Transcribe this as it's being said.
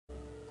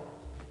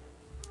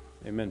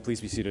Amen. Please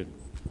be seated.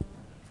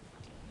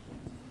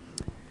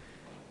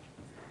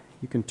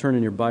 You can turn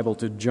in your Bible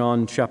to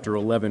John chapter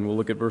 11. We'll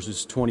look at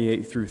verses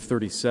 28 through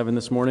 37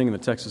 this morning, and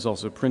the text is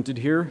also printed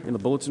here in the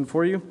bulletin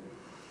for you.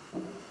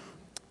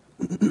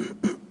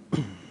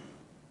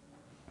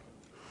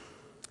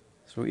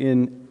 So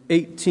in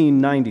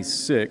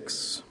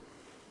 1896,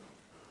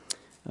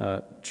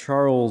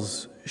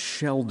 Charles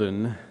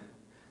Sheldon,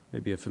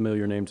 maybe a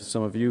familiar name to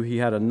some of you, he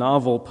had a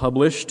novel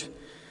published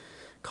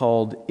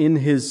called In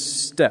His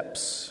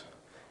Steps.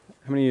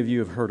 How many of you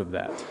have heard of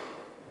that?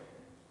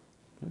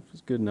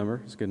 It's a good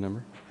number.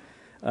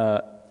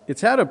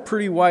 It's had a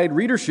pretty wide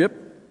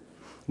readership,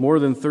 more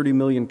than 30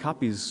 million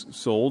copies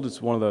sold.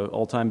 It's one of the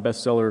all-time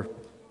bestseller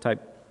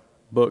type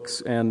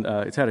books, and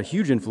it's had a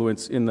huge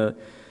influence in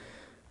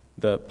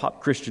the pop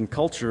Christian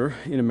culture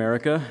in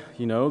America.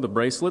 You know, the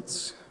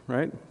bracelets,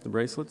 right? The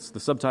bracelets. The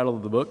subtitle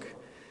of the book,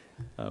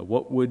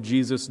 What Would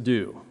Jesus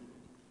Do?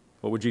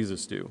 What would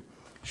Jesus do?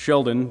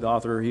 Sheldon, the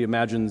author, he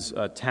imagines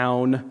a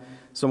town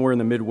somewhere in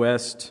the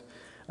Midwest,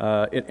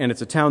 and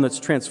it's a town that's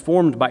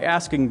transformed by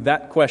asking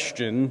that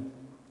question,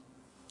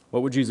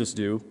 what would Jesus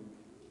do?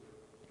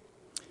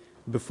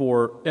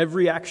 Before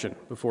every action,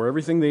 before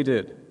everything they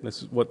did.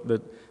 This is what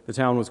the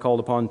town was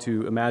called upon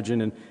to imagine,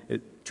 and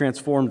it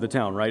transformed the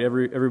town, right?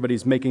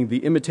 Everybody's making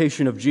the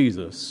imitation of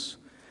Jesus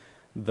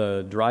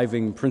the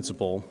driving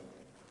principle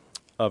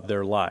of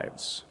their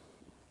lives,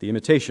 the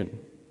imitation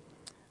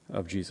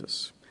of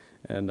Jesus.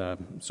 And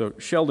so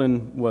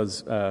Sheldon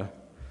was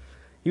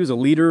he was a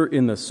leader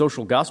in the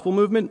social gospel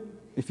movement.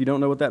 If you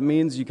don't know what that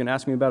means, you can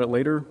ask me about it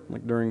later,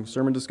 like during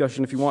sermon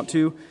discussion if you want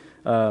to.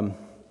 And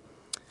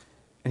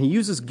he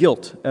uses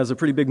guilt as a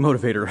pretty big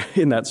motivator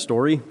in that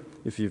story.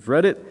 If you've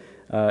read it,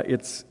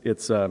 it's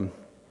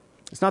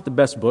not the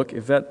best book.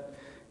 If that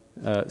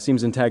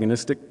seems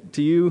antagonistic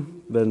to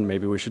you, then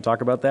maybe we should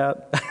talk about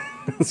that.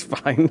 It's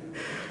fine.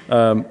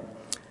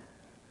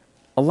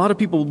 A lot of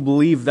people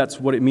believe that's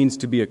what it means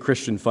to be a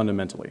Christian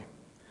fundamentally.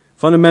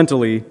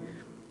 Fundamentally,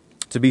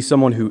 to be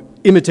someone who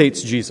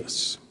imitates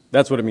Jesus.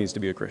 That's what it means to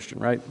be a Christian,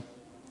 right?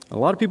 A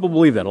lot of people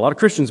believe that. A lot of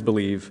Christians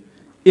believe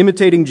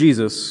imitating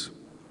Jesus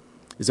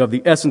is of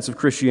the essence of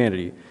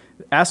Christianity.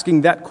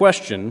 Asking that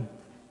question,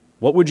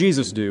 what would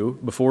Jesus do,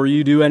 before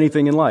you do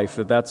anything in life,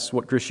 that's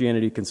what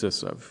Christianity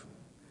consists of.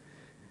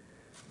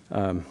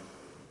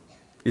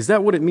 Is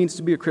that what it means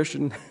to be a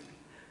Christian?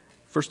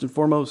 First and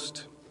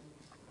foremost,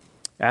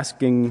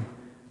 asking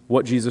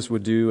what Jesus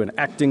would do and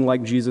acting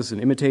like Jesus and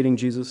imitating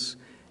Jesus?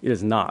 It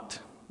is not.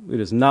 It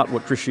is not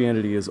what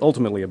Christianity is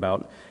ultimately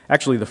about.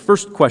 Actually, the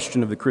first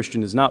question of the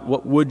Christian is not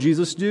what would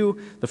Jesus do?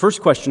 The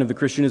first question of the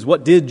Christian is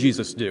what did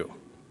Jesus do?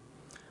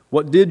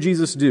 What did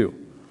Jesus do?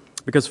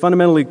 Because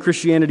fundamentally,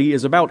 Christianity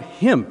is about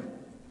Him.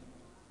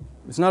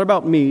 It's not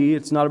about me.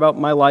 It's not about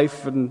my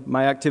life and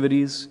my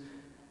activities.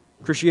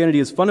 Christianity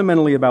is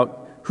fundamentally about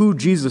who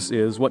Jesus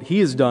is, what He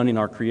has done in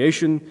our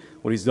creation,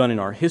 what He's done in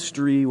our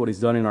history, what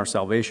He's done in our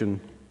salvation.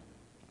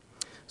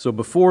 So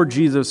before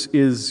Jesus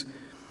is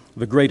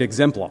the great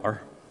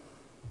exemplar,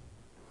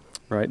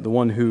 right, the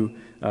one who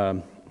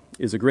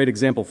is a great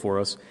example for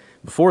us,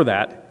 before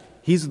that,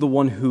 He's the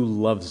one who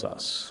loves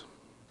us.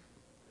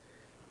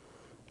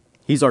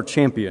 He's our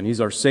champion,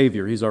 He's our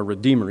Savior, He's our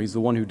Redeemer, He's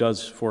the one who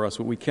does for us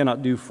what we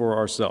cannot do for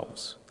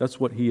ourselves. That's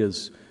what He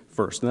is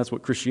first, and that's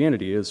what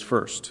Christianity is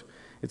first.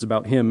 It's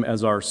about Him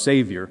as our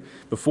Savior.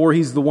 Before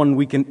He's the one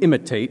we can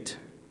imitate,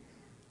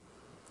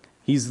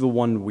 He's the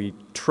one we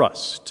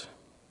trust.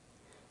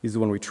 He's the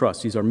one we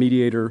trust. He's our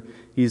mediator,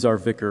 He's our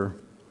vicar,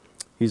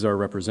 He's our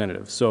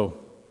representative. So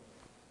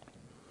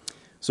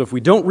if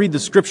we don't read the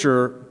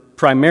Scripture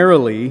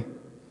primarily,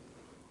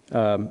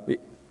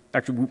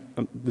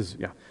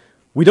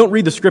 we don't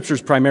read the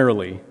Scriptures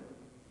primarily,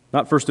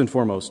 not first and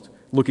foremost,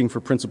 looking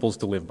for principles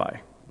to live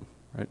by.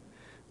 Right?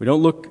 We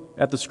don't look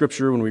at the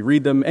Scripture when we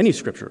read them, any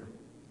Scripture.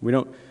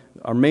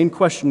 Our main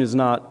question is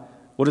not,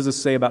 what does this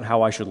say about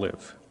how I should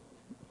live?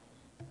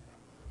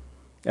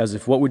 As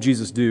if what would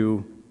Jesus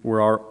do were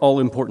our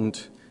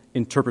all-important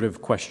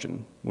interpretive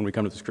question when we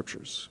come to the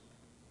Scriptures.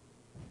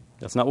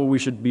 That's not what we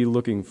should be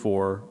looking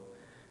for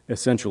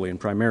essentially and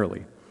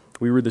primarily.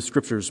 We read the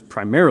Scriptures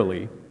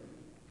primarily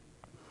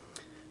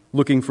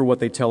looking for what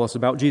they tell us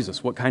about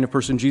Jesus, what kind of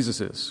person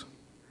Jesus is.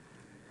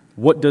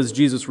 What does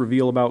Jesus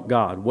reveal about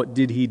God? What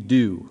did He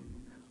do?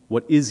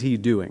 What is He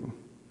doing?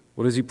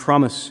 What does He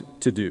promise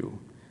to do?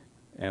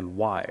 And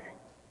why?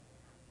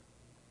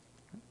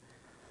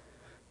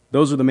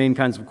 Those are the main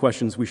kinds of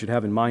questions we should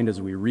have in mind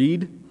as we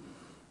read.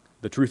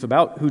 The truth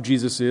about who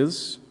Jesus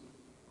is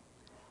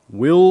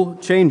will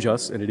change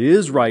us, and it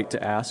is right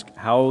to ask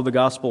how the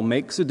gospel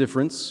makes a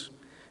difference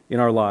in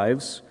our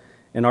lives,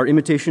 and our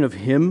imitation of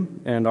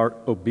Him and our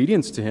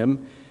obedience to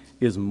Him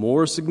is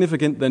more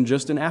significant than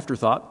just an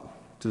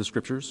afterthought to the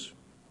Scriptures.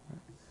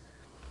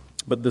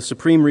 But the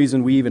supreme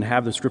reason we even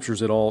have the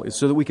Scriptures at all is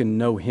so that we can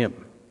know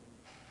Him.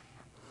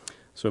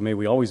 So may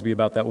we always be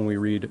about that when we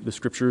read the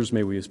Scriptures.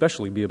 May we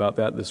especially be about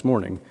that this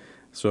morning.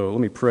 So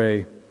let me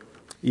pray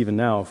even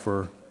now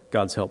for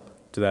God's help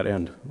to that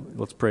end.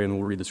 Let's pray and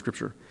we'll read the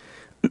Scripture.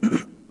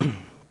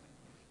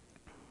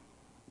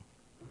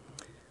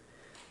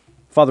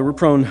 Father, we're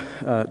prone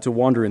to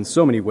wander in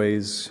so many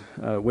ways,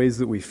 ways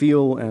that we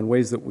feel and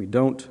ways that we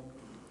don't.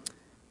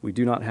 We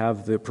do not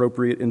have the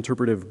appropriate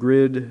interpretive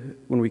grid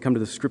when we come to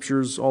the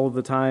Scriptures all of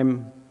the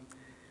time.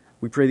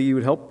 We pray that you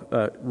would help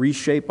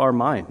reshape our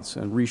minds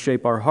and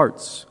reshape our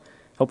hearts.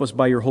 Help us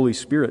by your Holy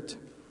Spirit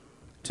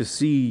to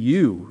see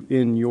you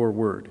in your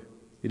word.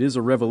 It is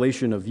a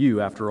revelation of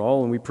you, after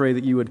all, and we pray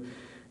that you would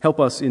help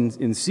us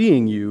in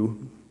seeing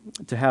you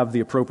to have the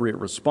appropriate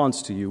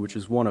response to you, which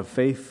is one of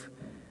faith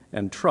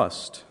and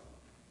trust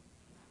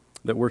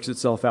that works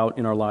itself out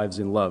in our lives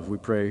in love. We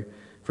pray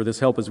for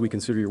this help as we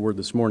consider your word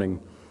this morning.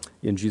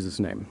 In Jesus'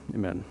 name,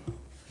 amen.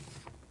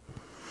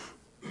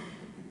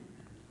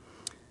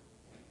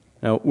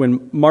 Now,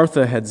 when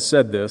Martha had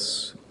said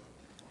this,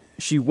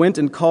 she went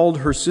and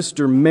called her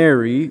sister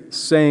Mary,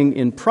 saying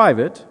in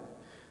private,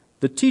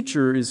 "The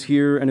teacher is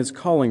here and is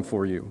calling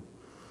for you."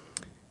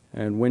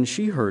 And when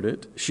she heard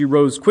it, she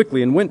rose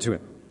quickly and went to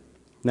him.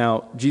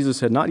 Now, Jesus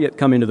had not yet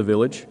come into the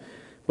village,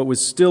 but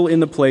was still in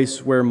the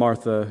place where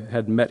Martha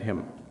had met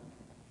him.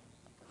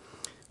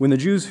 When the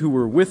Jews who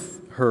were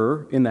with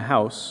her in the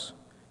house,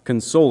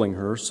 consoling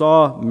her,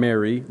 saw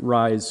Mary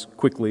rise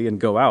quickly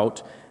and go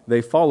out,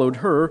 they followed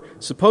her,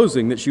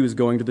 supposing that she was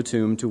going to the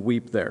tomb to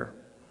weep there.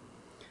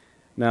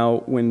 Now,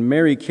 when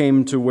Mary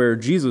came to where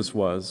Jesus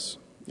was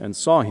and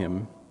saw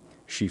him,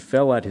 she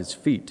fell at his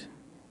feet,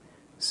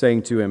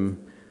 saying to him,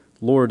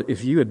 "Lord,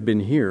 if you had been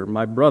here,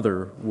 my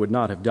brother would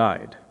not have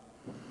died."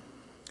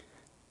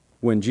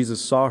 When Jesus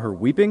saw her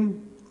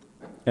weeping,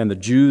 and the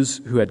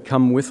Jews who had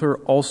come with her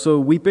also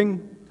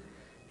weeping,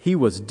 he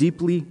was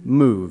deeply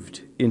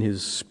moved in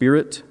his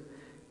spirit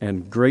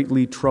and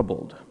greatly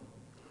troubled.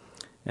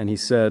 And he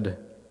said,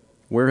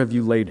 "Where have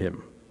you laid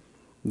him?"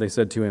 They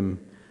said to him,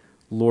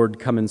 "Lord,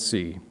 come and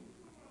see."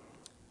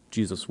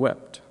 Jesus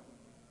wept.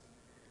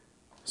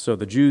 So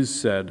the Jews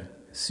said,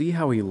 "See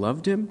how he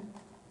loved him?"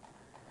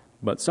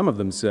 But some of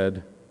them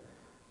said,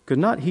 "Could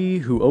not he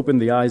who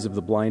opened the eyes of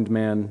the blind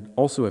man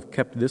also have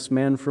kept this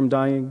man from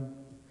dying?"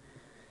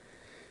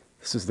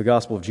 This is the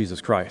gospel of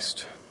Jesus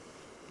Christ.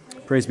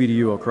 Praise be to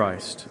you, O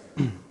Christ.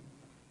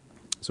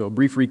 So a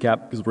brief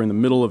recap, because we're in the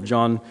middle of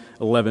John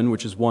 11,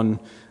 which is one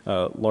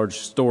large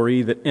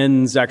story that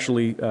ends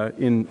actually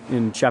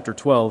in chapter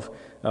 12.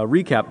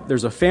 Recap,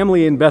 there's a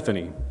family in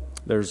Bethany.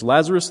 There's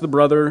Lazarus the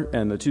brother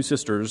and the two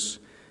sisters,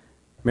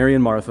 Mary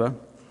and Martha.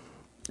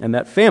 And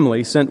that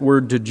family sent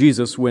word to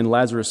Jesus when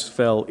Lazarus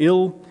fell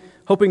ill,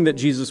 hoping that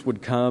Jesus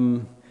would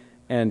come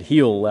and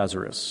heal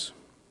Lazarus.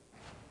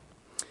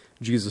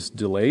 Jesus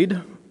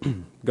delayed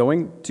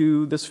going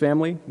to this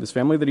family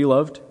that he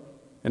loved,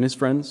 and his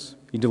friends.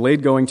 He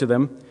delayed going to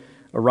them,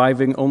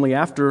 arriving only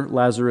after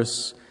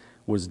Lazarus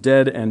was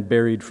dead and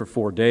buried for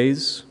 4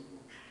 days.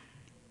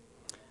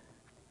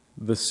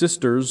 The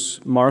sisters,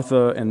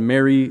 Martha and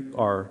Mary,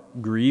 are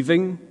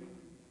grieving.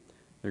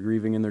 They're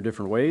grieving in their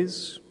different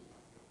ways.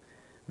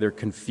 They're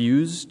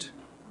confused.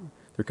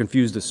 They're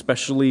confused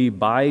especially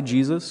by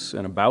Jesus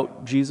and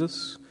about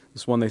Jesus,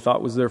 this one they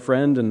thought was their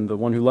friend and the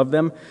one who loved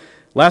them.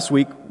 Last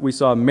week, we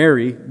saw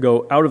Mary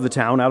go out of the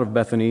town, out of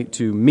Bethany,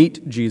 to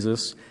meet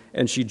Jesus,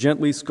 and she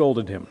gently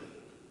scolded him.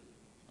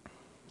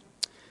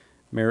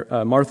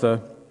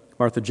 Martha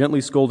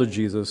gently scolded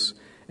Jesus,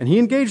 and he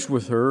engaged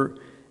with her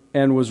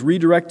and was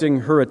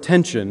redirecting her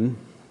attention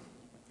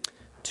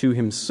to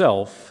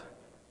himself,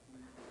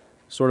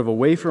 sort of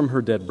away from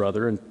her dead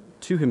brother and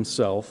to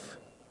himself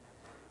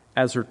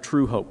as her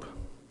true hope.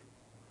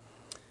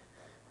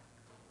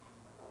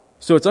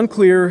 So it's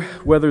unclear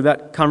whether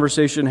that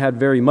conversation had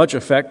very much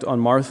effect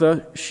on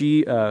Martha.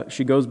 She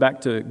goes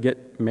back to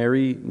get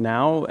Mary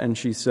now, and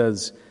she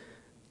says,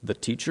 "The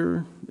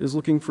teacher is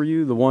looking for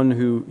you," the one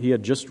who he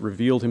had just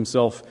revealed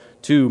himself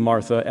to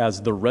Martha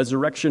as the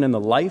resurrection and the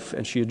life,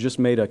 and she had just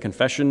made a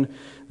confession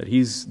that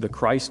he's the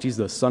Christ, he's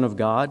the Son of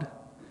God.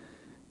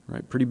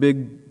 Right? Pretty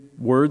big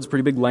words,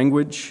 pretty big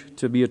language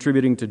to be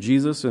attributing to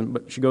Jesus,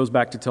 but she goes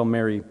back to tell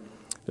Mary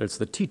that it's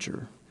the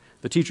teacher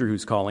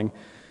who's calling.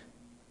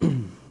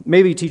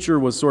 Maybe teacher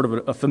was sort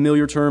of a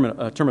familiar term,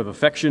 a term of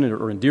affection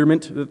or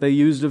endearment that they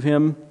used of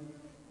him.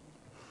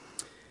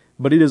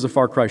 But it is a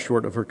far cry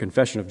short of her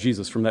confession of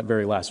Jesus from that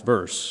very last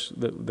verse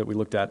that we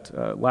looked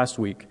at last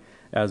week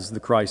as the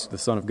Christ, the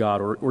Son of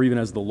God, or even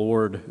as the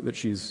Lord that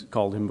she's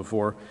called him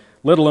before,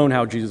 let alone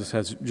how Jesus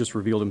has just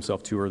revealed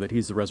himself to her, that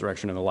he's the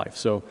resurrection and the life.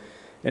 So,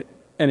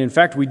 and in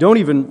fact, we don't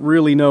even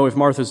really know if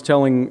Martha's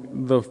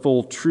telling the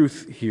full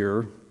truth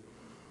here.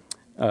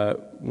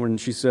 When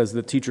she says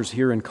the teacher's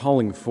here and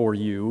calling for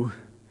you,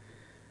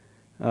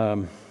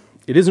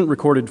 it isn't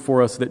recorded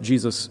for us that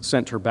Jesus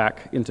sent her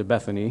back into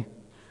Bethany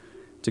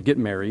to get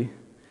Mary.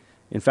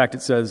 In fact,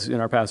 it says in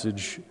our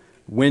passage,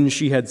 when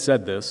she had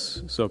said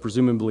this, so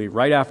presumably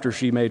right after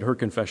she made her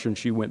confession,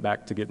 she went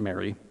back to get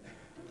Mary.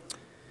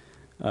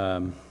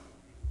 And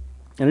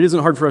it isn't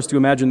hard for us to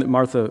imagine that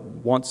Martha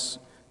wants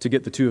to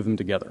get the two of them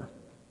together.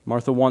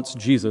 Martha wants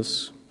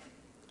Jesus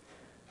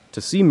to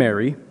see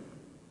Mary,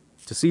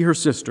 to see her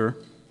sister,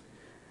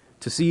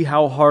 to see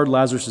how hard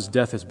Lazarus'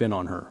 death has been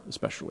on her,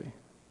 especially.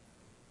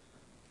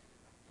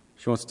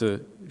 She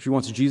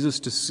wants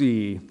Jesus to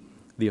see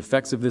the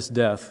effects of this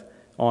death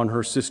on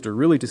her sister,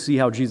 really to see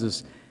how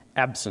Jesus'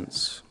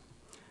 absence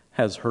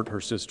has hurt her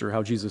sister,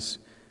 how Jesus'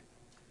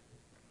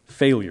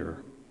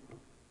 failure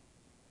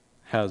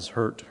has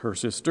hurt her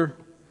sister.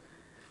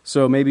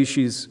 So maybe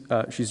she's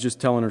just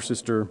telling her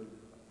sister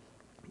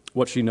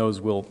what she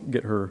knows will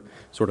get her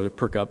sort of to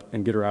perk up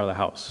and get her out of the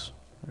house.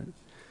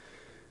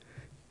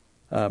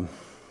 Right?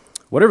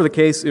 Whatever the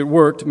case, it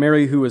worked.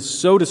 Mary, who was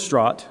so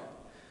distraught,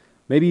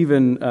 maybe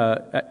even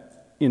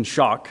in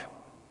shock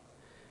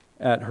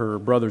at her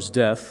brother's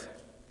death,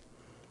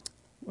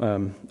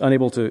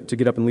 unable to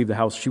get up and leave the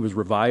house, she was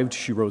revived.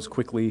 She rose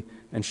quickly,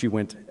 and she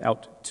went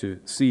out to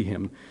see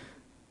him.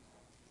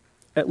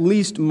 At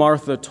least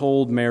Martha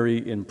told Mary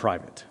in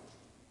private.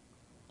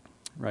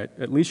 Right?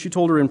 At least she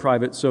told her in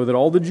private so that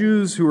all the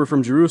Jews who were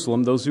from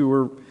Jerusalem, those who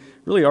were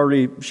really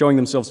already showing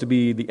themselves to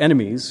be the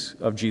enemies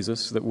of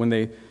Jesus, that when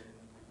they,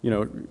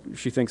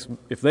 she thinks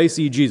if they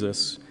see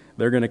Jesus,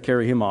 they're going to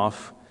carry him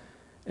off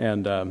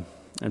and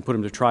put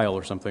him to trial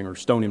or something, or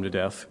stone him to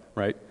death,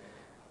 right?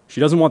 She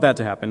doesn't want that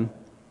to happen.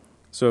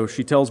 So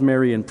she tells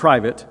Mary in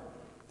private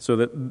so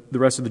that the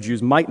rest of the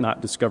Jews might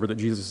not discover that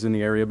Jesus is in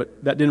the area,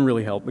 but that didn't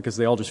really help because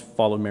they all just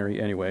followed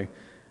Mary anyway,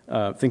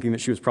 thinking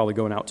that she was probably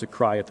going out to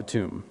cry at the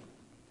tomb.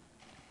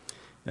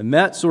 And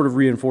that sort of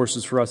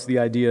reinforces for us the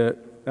idea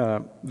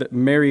that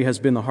Mary has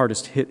been the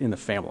hardest hit in the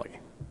family.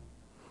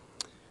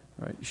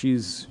 Right?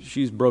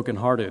 She's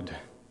brokenhearted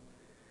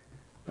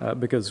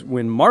because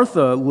when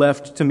Martha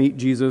left to meet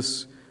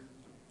Jesus,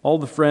 all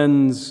the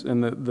friends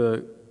and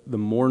the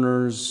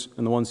mourners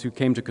and the ones who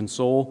came to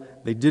console,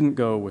 they didn't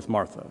go with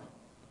Martha.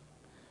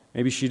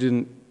 Maybe she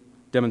didn't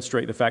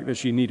demonstrate the fact that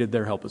she needed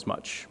their help as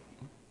much,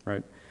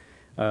 right?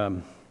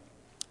 But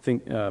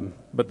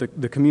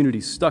the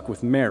community stuck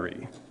with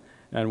Mary.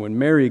 And when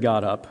Mary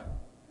got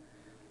up,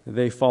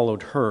 they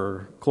followed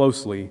her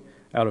closely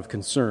out of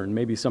concern,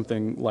 maybe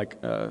something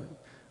like a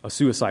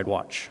suicide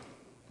watch.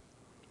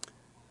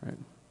 Right?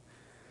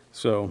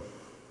 So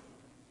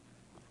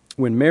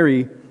when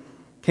Mary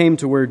came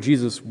to where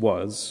Jesus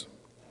was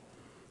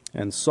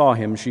and saw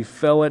him, she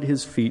fell at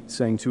his feet,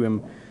 saying to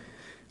him,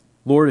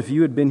 "Lord, if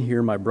you had been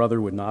here, my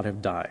brother would not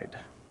have died."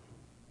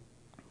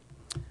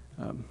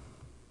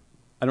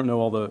 I don't know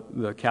all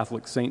the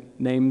Catholic saint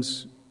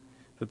names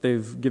that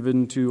they've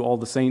given to all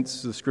the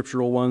saints, the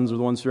scriptural ones or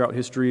the ones throughout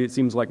history. It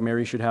seems like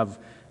Mary should have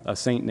a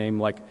saint name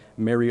like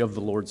Mary of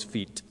the Lord's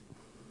Feet,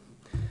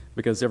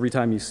 because every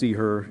time you see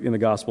her in the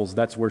Gospels,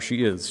 that's where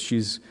she is.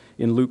 She's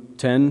in Luke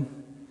 10,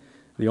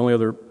 the only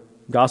other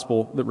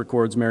Gospel that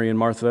records Mary and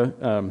Martha.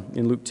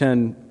 In Luke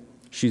 10,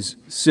 she's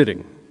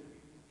sitting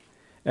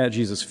at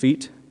Jesus'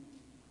 feet.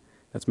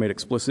 That's made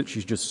explicit.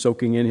 She's just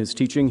soaking in his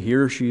teaching.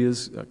 Here she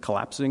is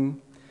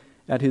collapsing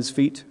at his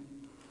feet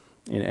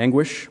in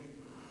anguish.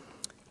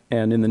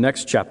 And in the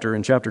next chapter,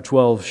 in chapter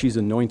 12, she's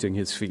anointing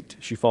his feet.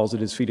 She falls at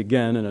his feet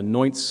again and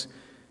anoints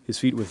his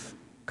feet with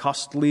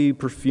costly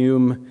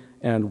perfume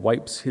and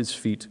wipes his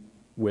feet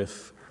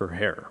with her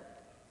hair.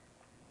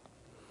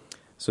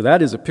 So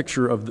that is a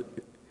picture of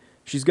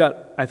she's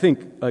got, I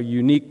think, a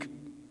uniquely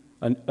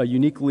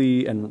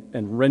and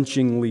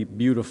wrenchingly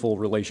beautiful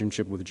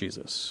relationship with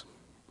Jesus.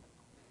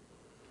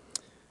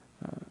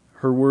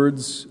 Her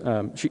words,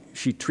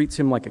 she treats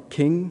him like a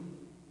king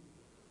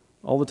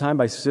all the time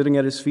by sitting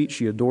at his feet.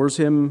 She adores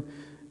him.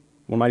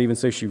 One might even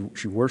say she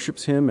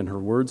worships him, and her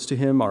words to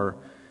him are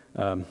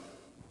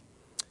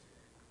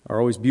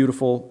always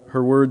beautiful.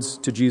 Her words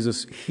to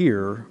Jesus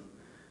here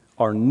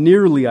are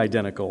nearly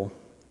identical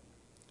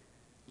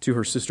to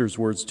her sister's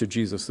words to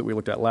Jesus that we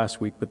looked at last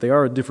week, but they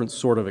are a different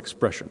sort of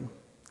expression.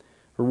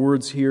 Her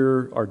words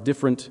here are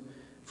different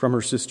from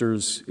her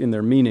sister's in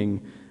their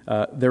meaning.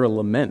 They're a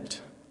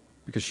lament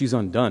because she's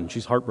undone.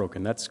 She's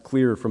heartbroken. That's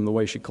clear from the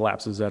way she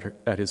collapses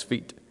at his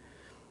feet.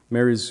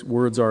 Mary's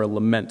words are a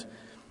lament.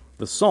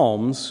 The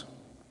Psalms,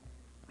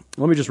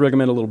 let me just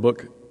recommend a little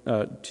book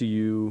to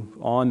you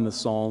on the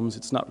Psalms.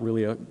 It's not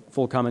really a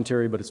full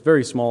commentary, but it's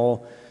very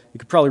small. You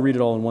could probably read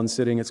it all in one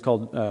sitting. It's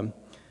called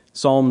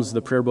Psalms,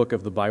 the Prayer Book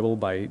of the Bible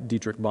by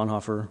Dietrich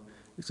Bonhoeffer.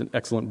 It's an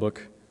excellent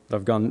book that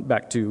I've gone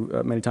back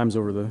to many times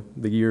over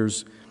the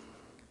years.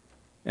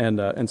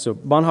 And so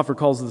Bonhoeffer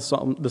calls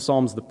the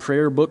Psalms the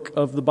prayer book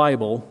of the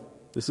Bible.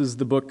 This is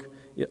the book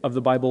of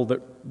the Bible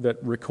that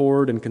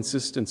record and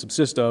consist and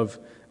subsist of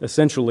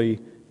essentially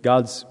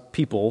God's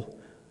people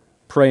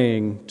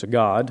praying to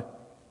God,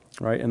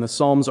 right? And the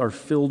Psalms are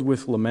filled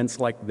with laments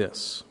like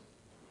this.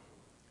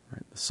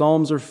 Right? The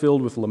Psalms are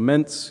filled with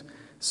laments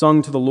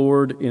sung to the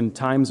Lord in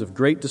times of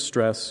great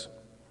distress,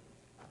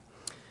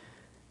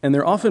 and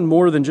they're often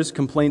more than just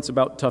complaints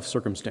about tough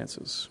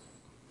circumstances.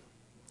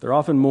 They're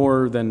often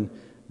more than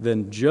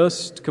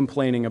just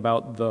complaining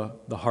about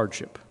the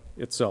hardship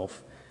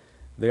itself.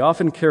 They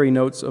often carry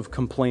notes of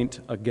complaint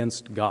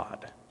against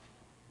God.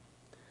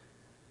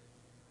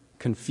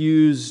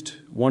 Confused,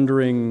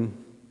 wondering,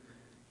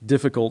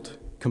 difficult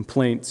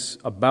complaints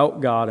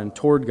about God and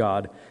toward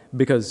God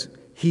because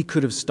he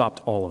could have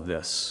stopped all of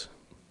this.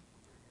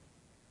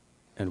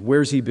 And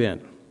where's he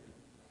been?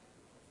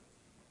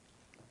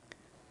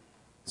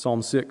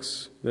 Psalm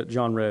 6 that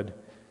John read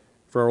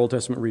for our Old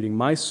Testament reading.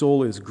 My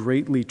soul is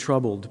greatly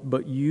troubled,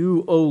 but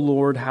you, O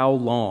Lord, how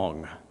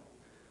long?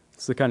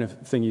 It's the kind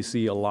of thing you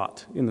see a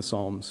lot in the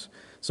Psalms.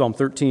 Psalm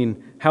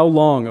 13, how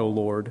long, O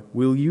Lord,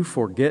 will you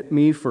forget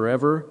me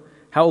forever?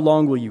 How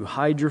long will you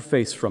hide your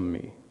face from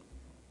me?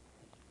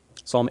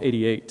 Psalm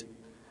 88,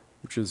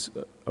 which is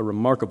a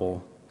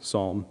remarkable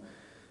psalm.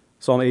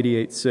 Psalm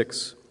 88,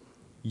 6,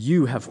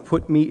 you have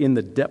put me in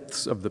the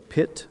depths of the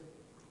pit,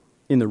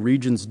 in the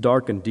regions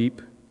dark and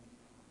deep.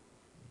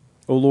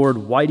 O Lord,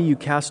 why do you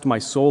cast my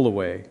soul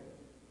away?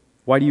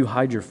 Why do you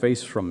hide your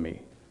face from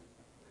me?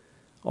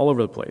 All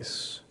over the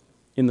place,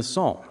 in the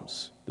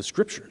Psalms, the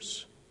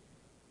Scriptures.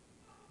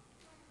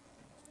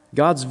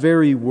 God's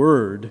very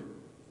word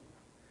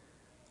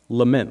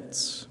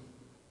laments.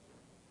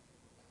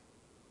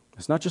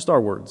 It's not just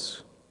our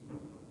words.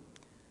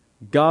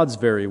 God's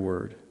very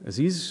word, as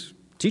He's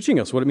teaching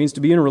us what it means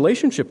to be in a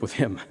relationship with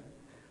Him.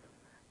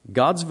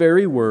 God's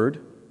very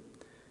word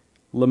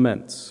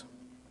laments.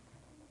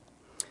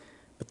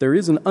 But there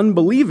is an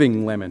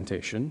unbelieving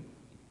lamentation.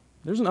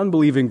 There's an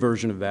unbelieving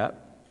version of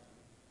that.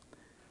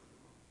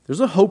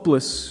 There's a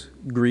hopeless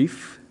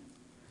grief.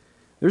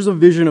 There's a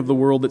vision of the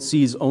world that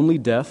sees only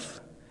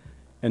death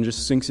and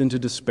just sinks into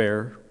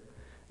despair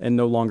and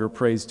no longer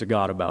prays to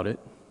God about it.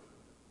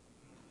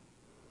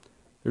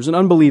 There's an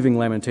unbelieving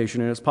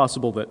lamentation, and it's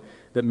possible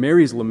that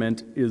Mary's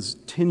lament is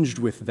tinged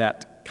with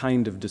that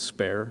kind of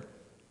despair.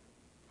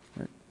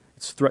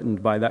 It's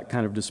threatened by that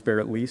kind of despair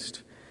at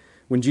least.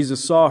 When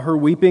Jesus saw her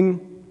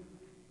weeping,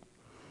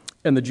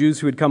 and the Jews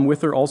who had come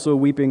with her also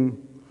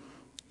weeping,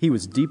 He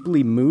was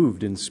deeply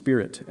moved in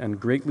spirit and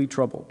greatly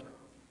troubled.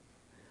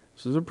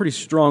 So those are pretty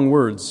strong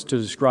words to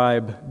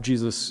describe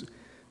Jesus'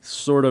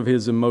 sort of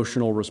his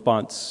emotional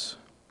response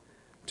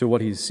to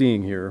what he's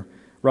seeing here.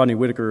 Rodney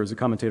Whitaker, as a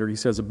commentator, he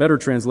says a better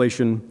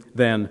translation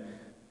than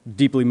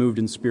deeply moved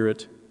in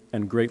spirit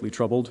and greatly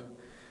troubled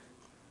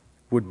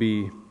would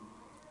be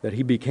that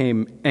he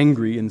became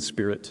angry in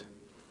spirit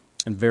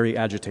and very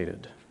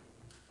agitated.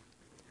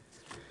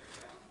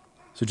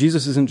 So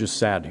Jesus isn't just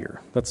sad here.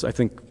 That's, I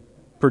think,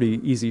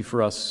 pretty easy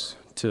for us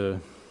to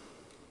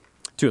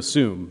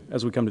assume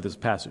as we come to this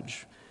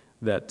passage,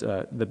 that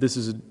this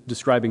is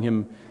describing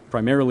him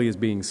primarily as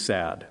being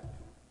sad.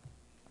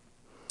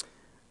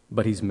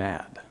 But he's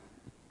mad.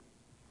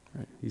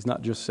 Right? He's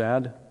not just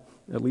sad,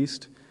 at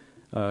least.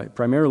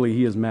 Primarily,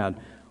 he is mad.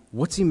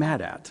 What's he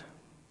mad at?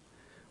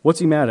 What's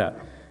he mad at?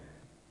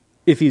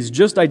 If he's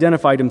just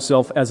identified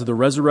himself as the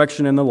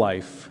resurrection and the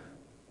life,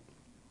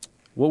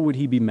 what would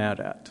he be mad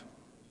at?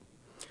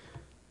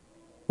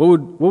 What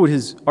would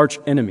his arch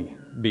enemy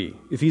be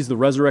if he's the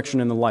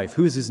resurrection and the life?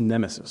 Who is his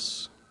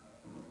nemesis?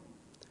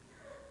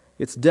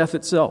 It's death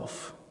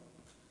itself.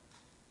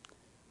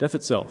 Death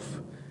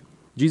itself.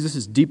 Jesus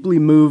is deeply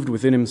moved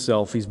within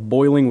himself. He's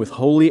boiling with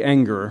holy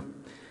anger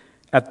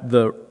at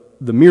the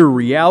mere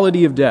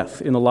reality of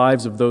death in the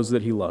lives of those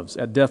that he loves,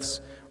 at death's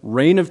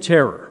reign of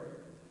terror,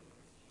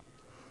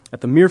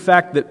 at the mere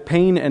fact that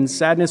pain and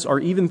sadness are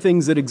even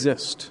things that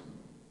exist.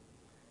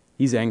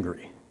 He's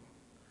angry.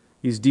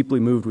 He's deeply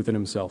moved within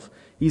himself.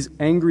 He's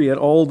angry at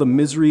all the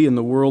misery in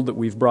the world that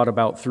we've brought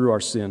about through our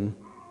sin.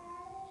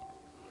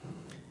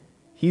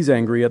 He's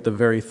angry at the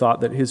very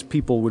thought that his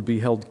people would be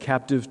held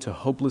captive to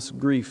hopeless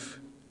grief.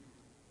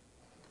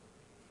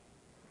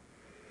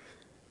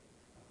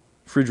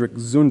 Friedrich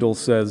Zundel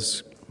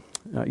says,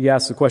 he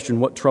asks the question,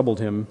 what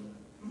troubled him?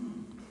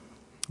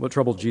 What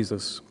troubled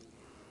Jesus?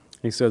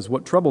 He says,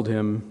 what troubled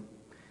him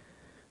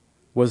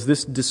was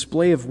this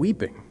display of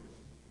weeping,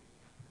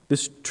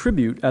 this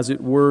tribute, as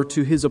it were,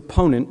 to his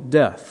opponent,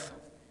 death,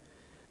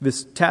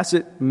 this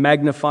tacit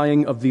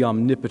magnifying of the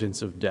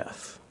omnipotence of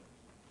death.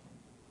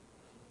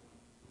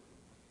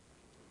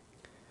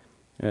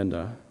 And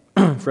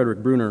Frederick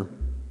Bruner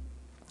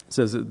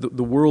says that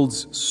the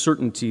world's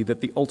certainty that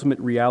the ultimate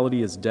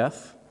reality is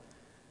death,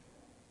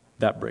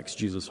 that breaks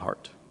Jesus'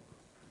 heart.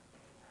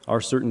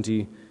 Our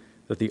certainty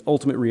that the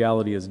ultimate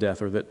reality is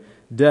death, or that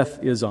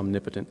death is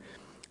omnipotent.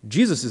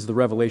 Jesus is the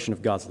revelation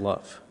of God's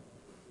love.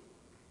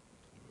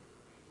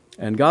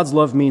 And God's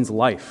love means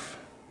life.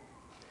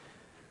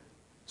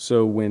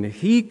 So when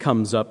he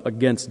comes up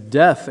against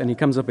death, and he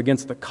comes up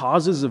against the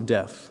causes of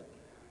death,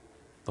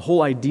 the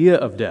whole idea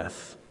of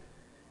death,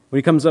 when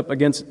he comes up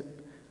against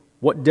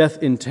what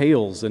death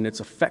entails and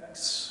its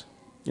effects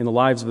in the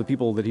lives of the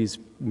people that he's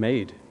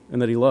made and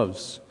that he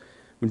loves,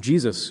 when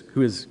Jesus,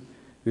 who is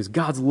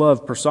God's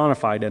love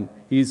personified, and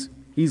he's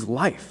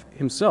life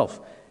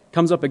himself,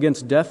 comes up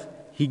against death,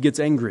 he gets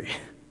angry.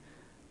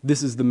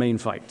 This is the main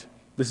fight.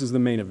 This is the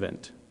main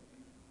event.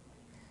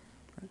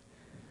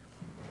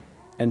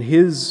 And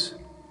his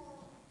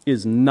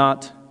is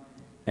not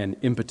an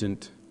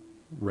impotent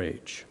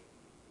rage.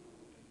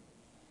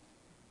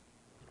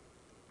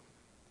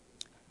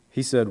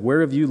 He said,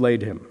 "Where have you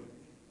laid him?"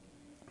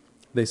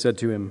 They said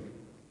to him,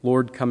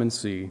 "Lord, come and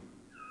see."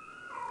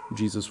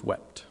 Jesus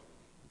wept.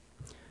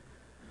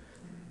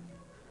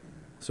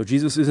 So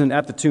Jesus isn't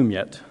at the tomb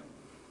yet.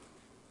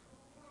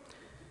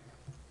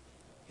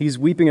 He's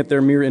weeping at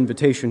their mere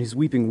invitation. He's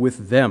weeping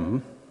with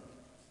them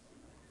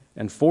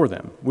and for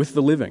them, with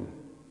the living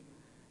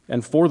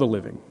and for the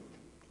living.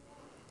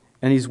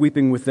 And he's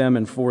weeping with them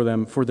and for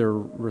them for their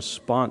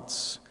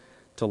response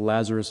to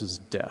Lazarus'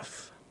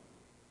 death.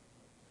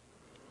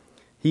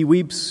 He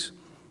weeps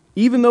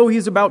even though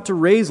he's about to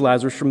raise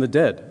Lazarus from the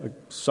dead.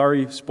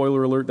 Sorry,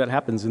 spoiler alert, that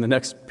happens in the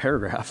next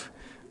paragraph,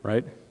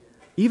 right?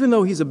 Even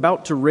though he's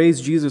about to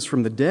raise Jesus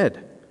from the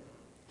dead,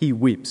 he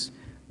weeps.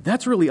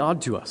 That's really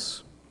odd to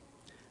us.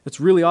 It's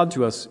really odd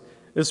to us,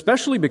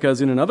 especially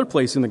because in another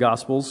place in the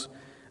Gospels,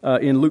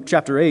 in Luke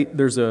chapter 8,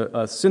 there's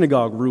a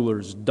synagogue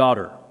ruler's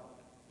daughter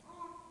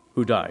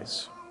who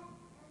dies.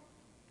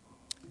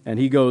 And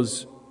he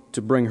goes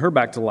to bring her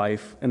back to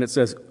life, and it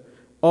says,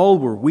 all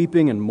were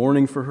weeping and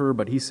mourning for her,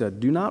 but he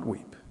said, do not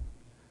weep,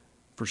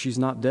 for she's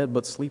not dead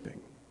but sleeping.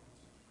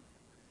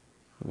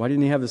 Why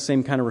didn't he have the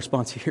same kind of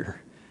response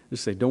here?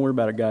 Just say, don't worry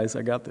about it, guys,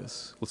 I got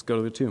this. Let's go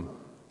to the tomb.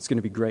 It's going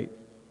to be great.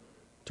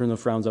 Turn the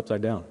frowns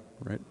upside down,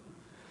 right?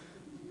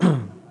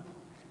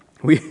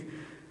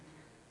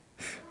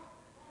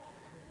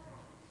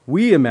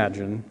 We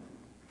imagine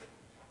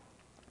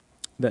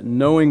that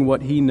knowing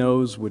what he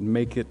knows would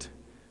make it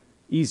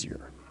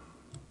easier.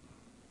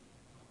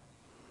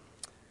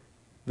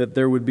 That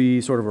there would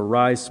be sort of a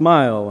wry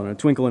smile and a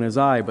twinkle in his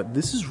eye, but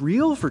this is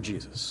real for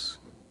Jesus.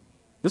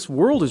 This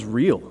world is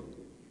real.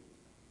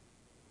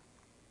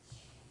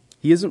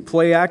 He isn't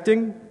play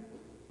acting.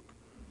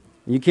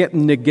 You can't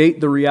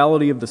negate the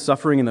reality of the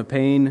suffering and the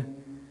pain.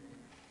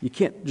 You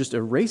can't just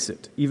erase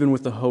it, even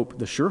with the hope,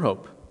 the sure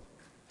hope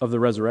of the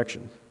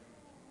resurrection.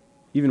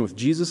 Even with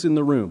Jesus in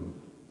the room.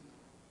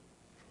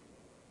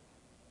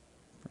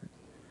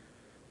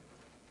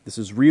 This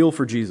is real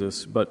for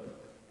Jesus,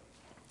 but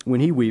when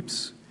he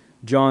weeps,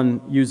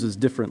 John uses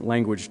different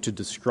language to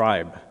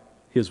describe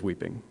his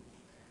weeping.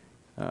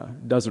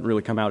 Doesn't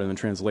really come out in the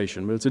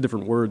translation, but it's a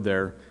different word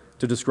there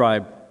to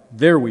describe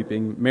their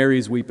weeping.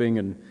 Mary's weeping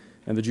and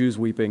the Jews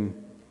weeping,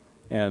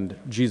 and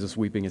Jesus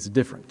weeping is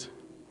different.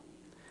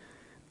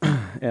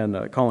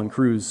 And Colin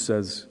Cruz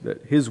says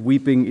that his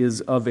weeping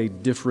is of a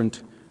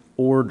different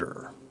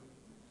order.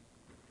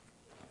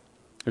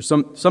 There's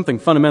something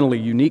fundamentally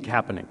unique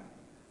happening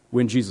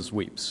when Jesus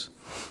weeps.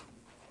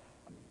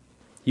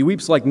 He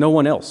weeps like no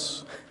one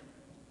else.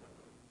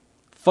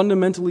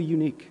 Fundamentally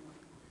unique.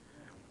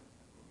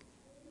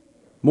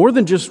 More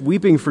than just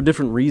weeping for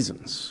different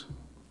reasons.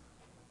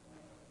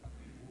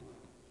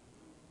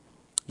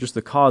 Just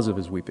the cause of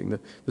his weeping.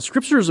 The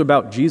Scripture is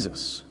about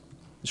Jesus.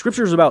 The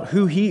Scripture is about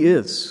who he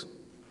is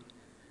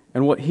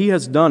and what he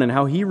has done and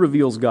how he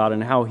reveals God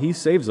and how he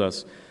saves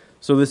us.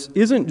 So this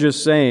isn't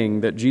just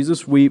saying that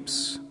Jesus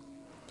weeps,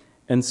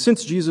 and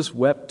since Jesus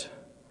wept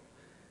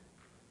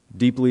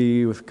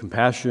deeply with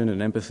compassion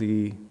and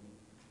empathy,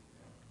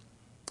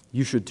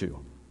 you should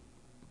too.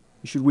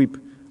 You should weep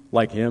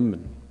like him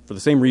and for the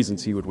same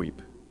reasons he would weep.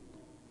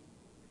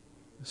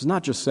 This is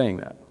not just saying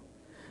that.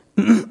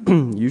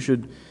 You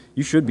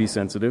should be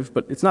sensitive,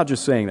 but it's not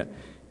just saying that.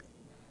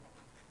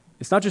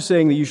 It's not just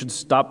saying that you should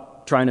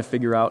stop trying to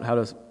figure out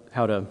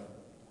how to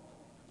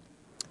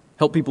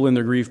help people in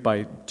their grief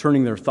by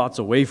turning their thoughts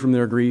away from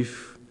their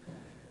grief,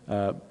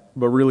 but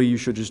really you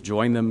should just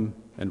join them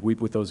and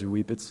weep with those who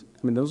weep.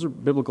 Those are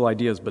biblical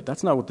ideas, but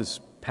that's not what this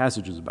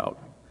passage is about.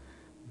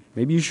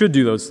 Maybe you should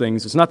do those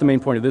things. It's not the main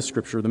point of this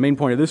scripture. The main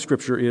point of this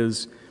scripture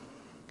is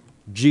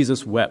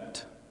Jesus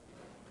wept.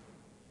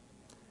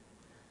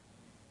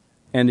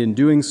 And in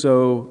doing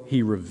so,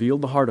 he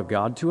revealed the heart of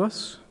God to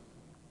us.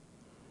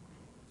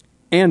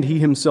 And he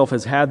himself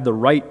has had the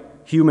right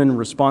human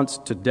response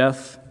to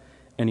death,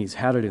 and he's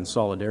had it in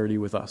solidarity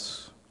with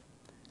us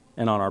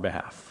and on our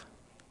behalf.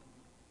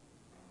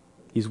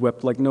 He's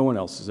wept like no one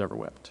else has ever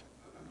wept.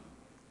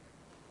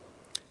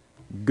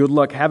 Good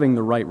luck having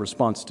the right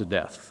response to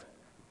death.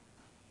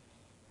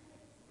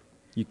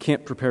 You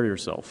can't prepare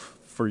yourself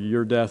for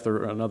your death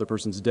or another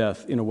person's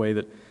death in a way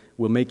that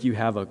will make you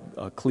have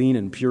a clean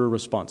and pure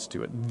response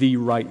to it. The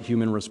right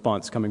human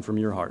response coming from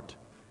your heart.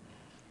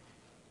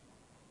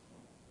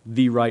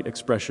 The right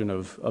expression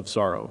of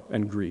sorrow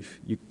and grief.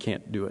 You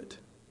can't do it.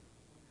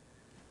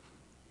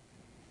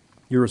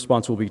 Your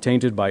response will be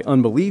tainted by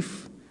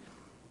unbelief.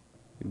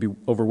 You'll be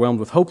overwhelmed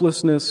with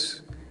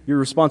hopelessness. Your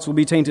response will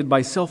be tainted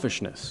by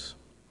selfishness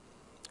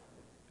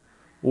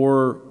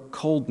or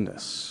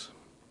coldness.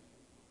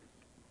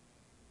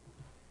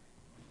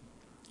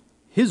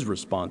 His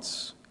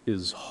response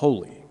is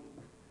holy.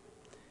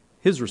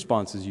 His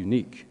response is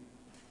unique.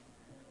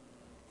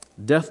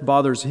 Death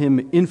bothers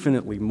him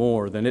infinitely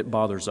more than it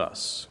bothers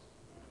us.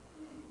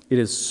 It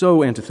is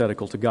so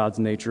antithetical to God's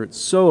nature. It's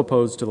so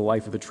opposed to the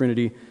life of the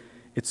Trinity.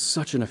 It's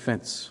such an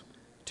offense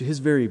to his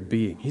very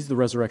being. He's the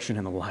resurrection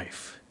and the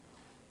life.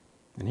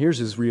 And here's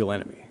his real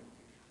enemy.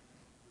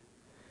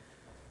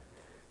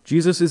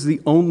 Jesus is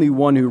the only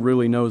one who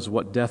really knows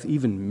what death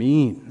even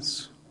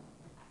means,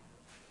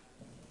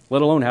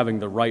 let alone having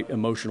the right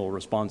emotional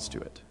response to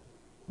it.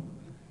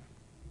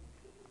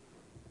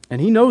 And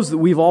he knows that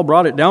we've all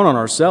brought it down on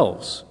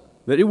ourselves,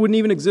 that it wouldn't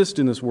even exist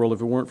in this world if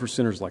it weren't for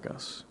sinners like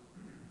us.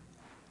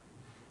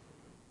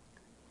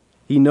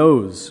 He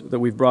knows that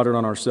we've brought it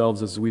on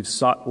ourselves as we've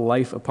sought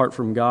life apart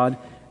from God,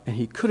 and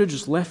he could have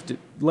just left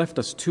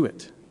us to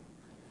it.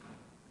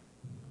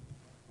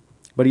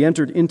 But he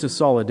entered into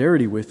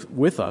solidarity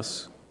with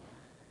us,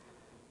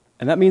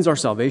 and that means our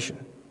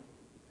salvation.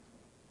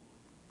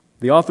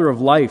 The author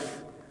of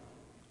life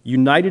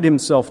united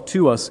himself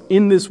to us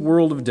in this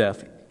world of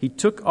death. He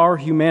took our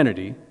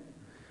humanity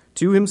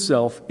to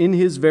himself in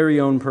his very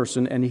own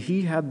person, and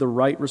he had the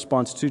right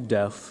response to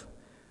death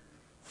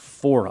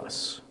for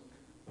us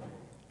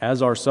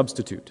as our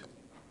substitute,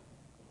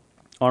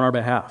 on our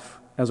behalf,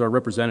 as our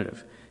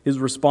representative. His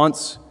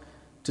response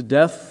to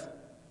death,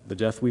 the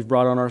death we've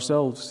brought on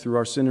ourselves through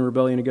our sin and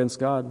rebellion against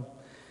God,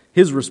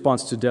 his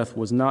response to death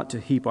was not to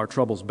heap our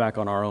troubles back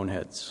on our own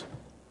heads,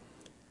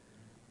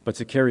 but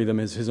to carry them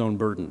as his own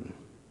burden,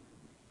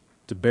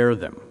 to bear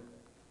them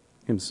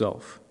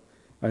himself.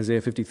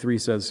 Isaiah 53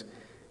 says,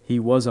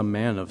 "He was a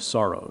man of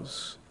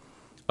sorrows,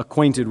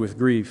 acquainted with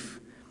grief.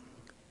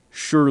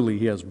 Surely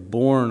he has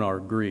borne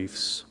our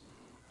griefs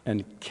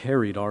and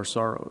carried our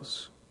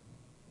sorrows."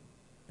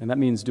 And that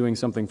means doing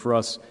something for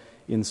us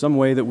in some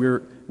way that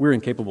we're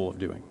incapable of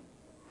doing.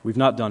 We've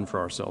not done for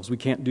ourselves. We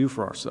can't do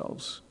for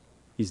ourselves.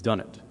 He's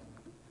done it.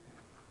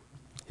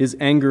 His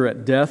anger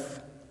at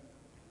death,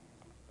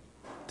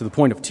 to the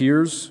point of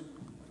tears,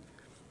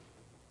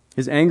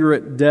 his anger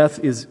at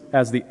death is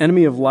as the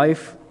enemy of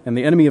life and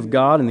the enemy of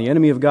God and the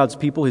enemy of God's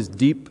people, his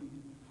deep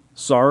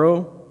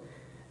sorrow.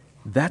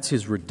 That's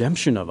his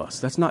redemption of us.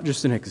 That's not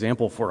just an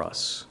example for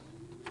us.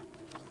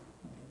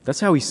 That's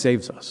how he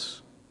saves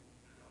us,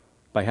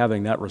 by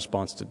having that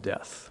response to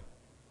death.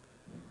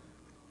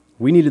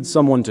 We needed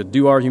someone to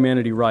do our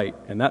humanity right,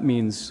 and that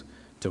means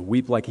to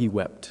weep like he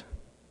wept.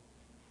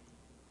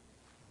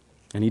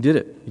 And he did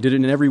it. He did it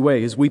in every way.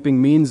 His weeping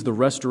means the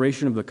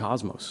restoration of the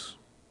cosmos.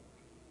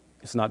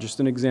 It's not just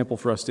an example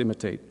for us to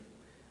imitate.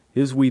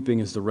 His weeping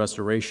is the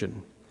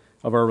restoration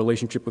of our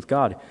relationship with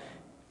God.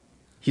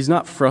 He's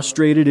not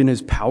frustrated in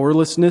his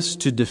powerlessness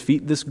to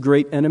defeat this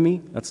great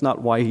enemy. That's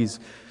not why he's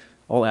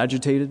all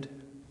agitated,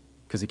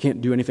 because he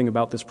can't do anything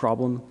about this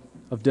problem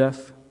of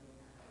death.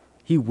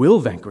 He will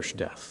vanquish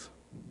death.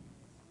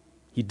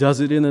 He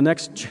does it in the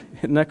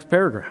next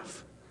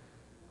paragraph,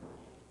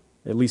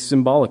 at least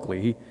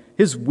symbolically.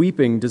 His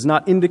weeping does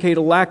not indicate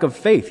a lack of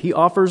faith. He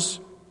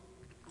offers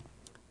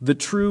the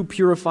true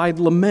purified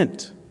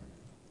lament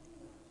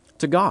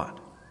to God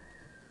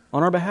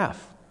on our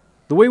behalf,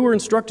 the way we're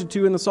instructed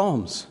to in the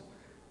Psalms,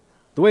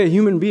 the way a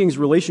human being's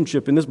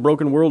relationship in this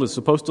broken world is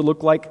supposed to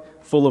look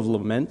like, full of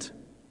lament.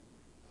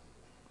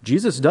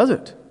 Jesus does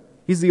it.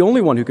 He's the only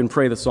one who can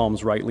pray the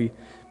Psalms rightly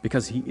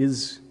because he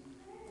is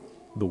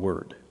the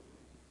Word.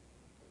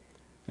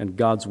 And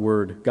God's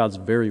Word, God's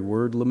very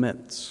Word,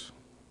 laments.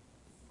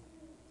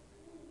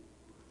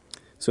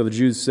 So the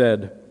Jews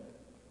said,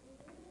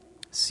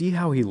 "See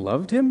how he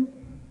loved him?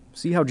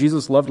 See how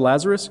Jesus loved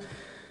Lazarus?"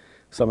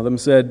 Some of them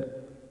said,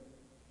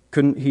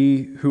 "Couldn't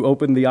he who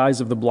opened the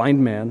eyes of the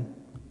blind man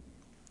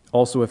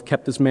also have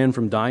kept this man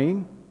from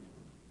dying?"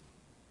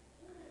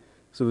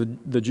 So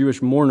the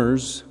Jewish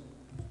mourners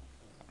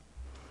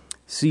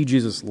see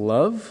Jesus'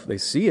 love, they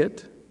see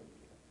it,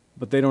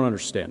 but they don't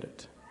understand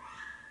it.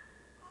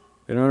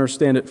 They don't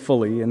understand it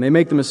fully, and they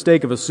make the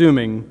mistake of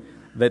assuming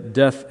that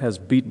death has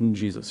beaten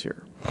Jesus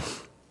here.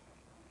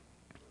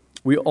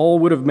 We all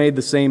would have made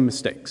the same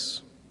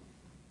mistakes.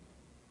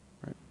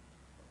 Right?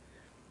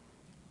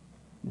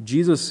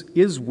 Jesus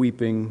is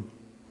weeping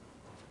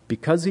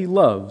because he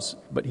loves,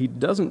 but he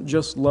doesn't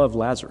just love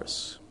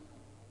Lazarus.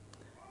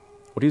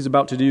 What he's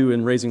about to do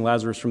in raising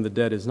Lazarus from the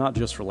dead is not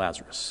just for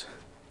Lazarus.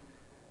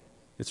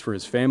 It's for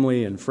his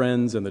family and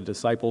friends and the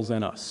disciples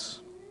and us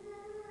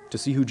to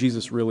see who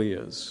Jesus really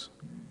is.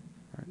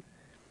 Right?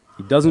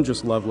 He doesn't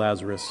just love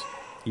Lazarus.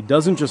 He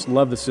doesn't just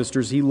love the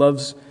sisters. He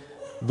loves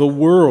the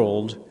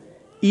world,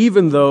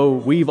 even though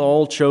we've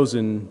all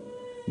chosen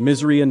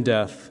misery and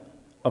death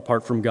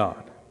apart from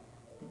God.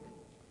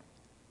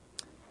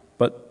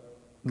 But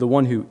the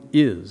one who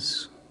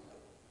is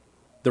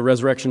the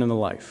resurrection and the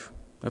life,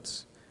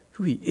 that's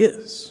who he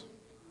is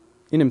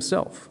in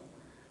himself.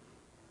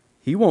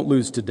 He won't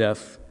lose to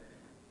death,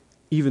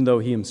 even though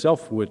he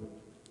himself would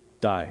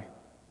die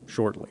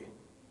shortly.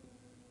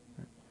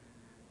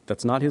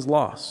 That's not his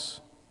loss,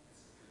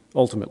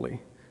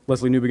 ultimately.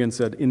 Lesslie Newbigin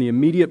said, "In the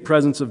immediate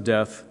presence of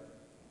death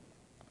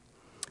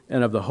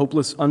and of the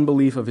hopeless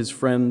unbelief of his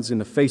friends in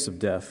the face of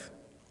death,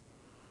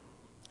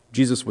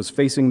 Jesus was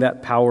facing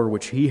that power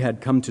which he had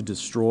come to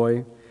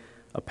destroy,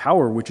 a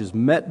power which is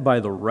met by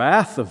the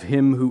wrath of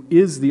him who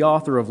is the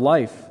author of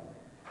life,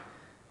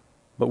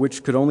 but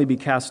which could only be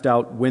cast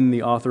out when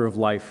the author of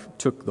life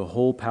took the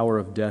whole power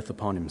of death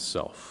upon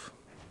himself."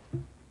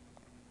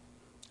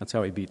 That's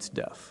how he beats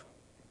death.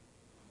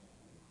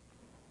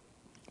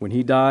 When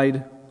he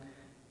died,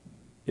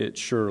 it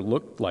sure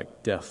looked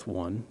like death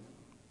won.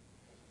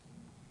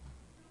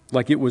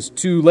 Like it was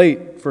too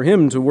late for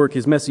him to work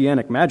his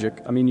messianic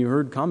magic. I mean, you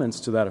heard comments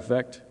to that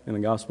effect in the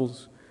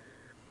Gospels.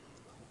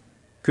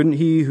 Couldn't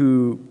he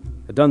who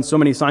had done so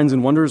many signs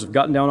and wonders have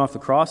gotten down off the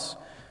cross,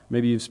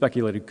 Maybe you've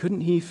speculated,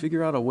 couldn't he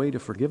figure out a way to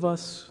forgive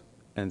us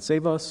and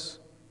save us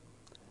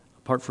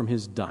apart from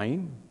his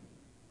dying?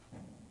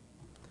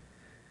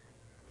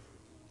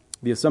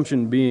 The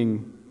assumption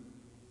being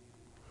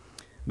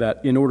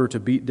that in order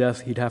to beat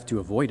death, he'd have to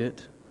avoid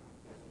it.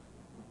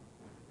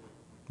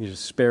 You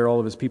just spare all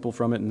of his people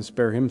from it and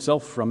spare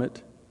himself from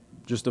it.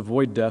 Just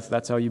avoid death,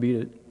 that's how you beat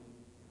it.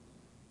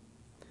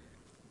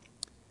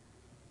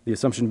 The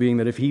assumption being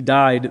that if he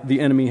died, the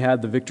enemy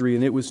had the victory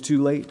and it was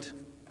too late.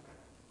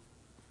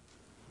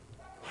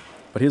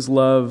 But his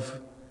love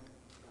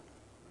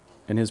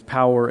and his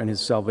power and his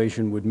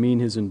salvation would mean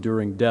his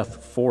enduring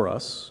death for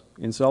us,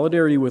 in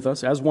solidarity with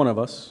us, as one of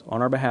us,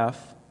 on our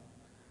behalf,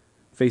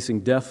 facing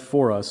death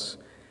for us,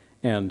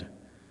 and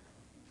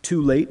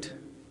too late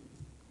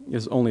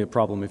is only a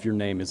problem if your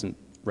name isn't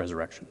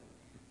resurrection.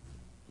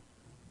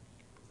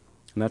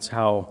 And that's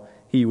how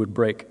he would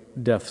break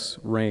death's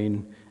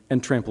reign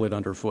and trample it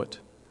underfoot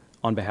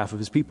on behalf of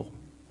his people.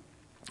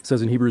 It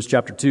says in Hebrews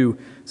chapter 2,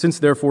 since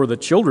therefore the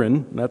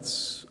children,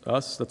 that's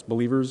us, that's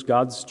believers,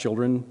 God's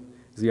children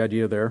is the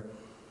idea there.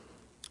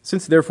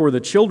 Since therefore the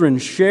children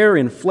share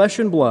in flesh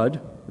and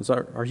blood, is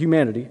our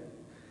humanity,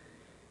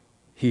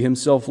 he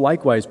himself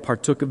likewise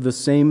partook of the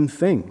same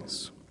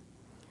things,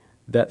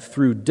 that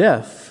through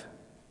death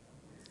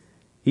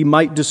he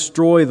might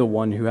destroy the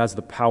one who has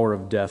the power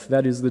of death,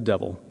 that is the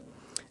devil,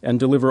 and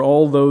deliver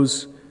all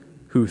those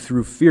who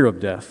through fear of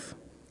death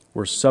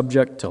were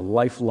subject to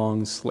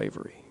lifelong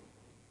slavery.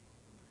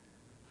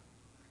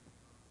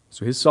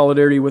 So his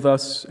solidarity with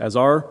us as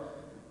our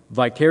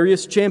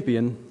vicarious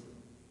champion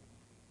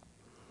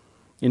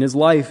in his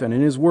life and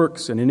in his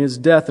works and in his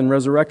death and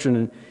resurrection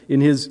and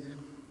in his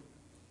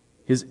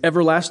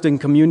everlasting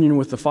communion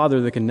with the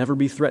Father that can never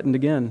be threatened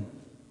again,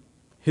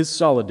 his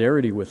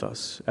solidarity with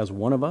us as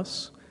one of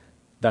us,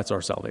 that's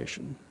our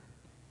salvation.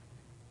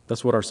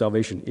 That's what our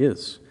salvation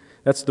is.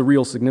 That's the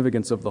real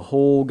significance of the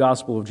whole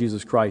gospel of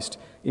Jesus Christ,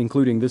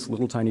 including this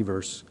little tiny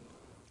verse,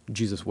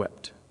 Jesus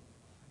wept.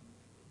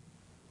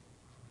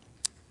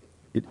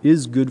 It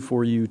is good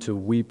for you to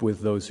weep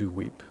with those who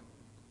weep.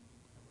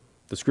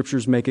 The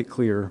Scriptures make it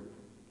clear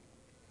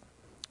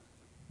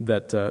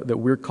that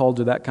we're called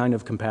to that kind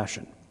of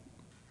compassion,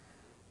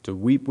 to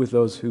weep with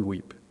those who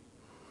weep.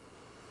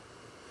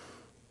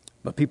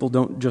 But people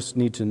don't just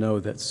need to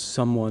know that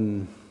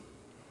someone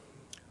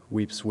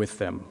weeps with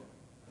them.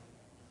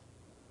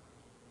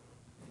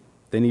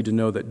 They need to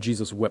know that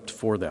Jesus wept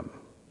for them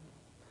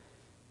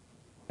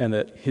and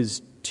that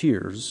his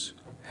tears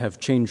have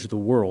changed the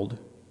world.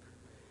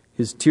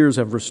 His tears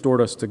have restored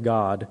us to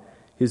God.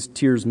 His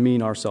tears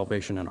mean our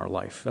salvation and our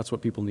life. That's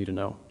what people need to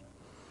know.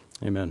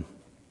 Amen.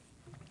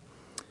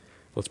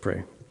 Let's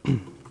pray.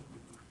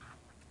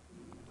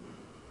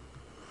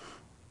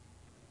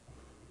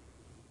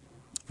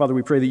 Father,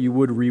 we pray that you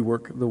would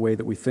rework the way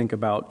that we think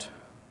about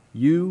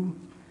you,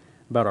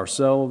 about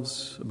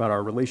ourselves, about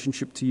our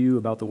relationship to you,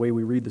 about the way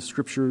we read the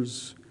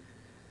Scriptures,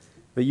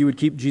 that you would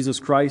keep Jesus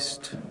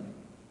Christ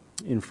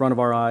in front of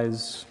our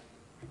eyes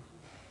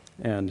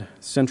and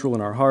central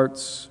in our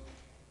hearts,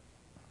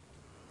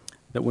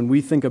 that when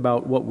we think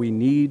about what we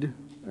need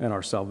and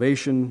our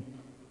salvation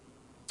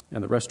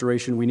and the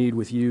restoration we need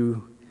with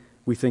you,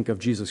 we think of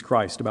Jesus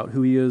Christ, about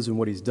who he is and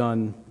what he's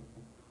done,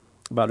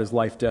 about his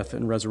life, death,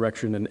 and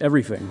resurrection, and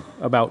everything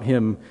about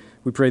him.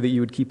 We pray that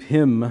you would keep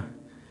him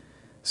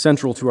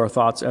central to our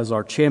thoughts as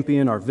our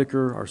champion, our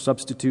vicar, our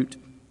substitute,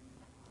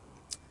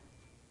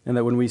 and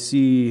that when we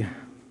see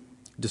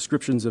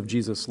descriptions of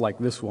Jesus like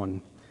this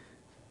one,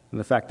 and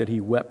the fact that he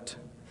wept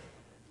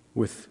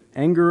with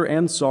anger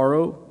and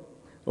sorrow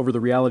over the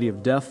reality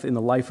of death in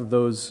the life of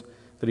those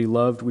that he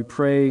loved, we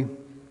pray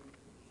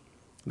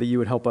that you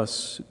would help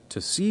us to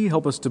see,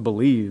 help us to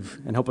believe,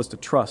 and help us to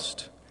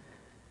trust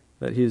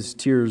that his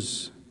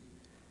tears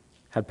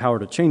had power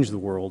to change the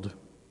world,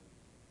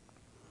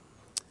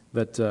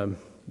 that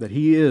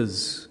he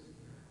is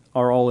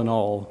our all in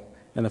all,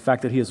 and the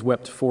fact that he has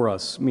wept for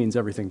us means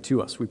everything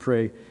to us. We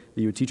pray that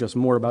you would teach us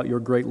more about your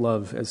great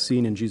love as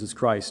seen in Jesus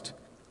Christ,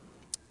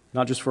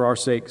 not just for our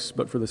sakes,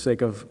 but for the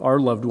sake of our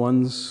loved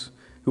ones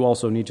who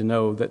also need to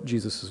know that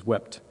Jesus has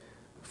wept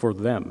for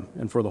them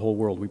and for the whole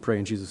world. We pray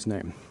in Jesus'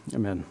 name.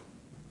 Amen.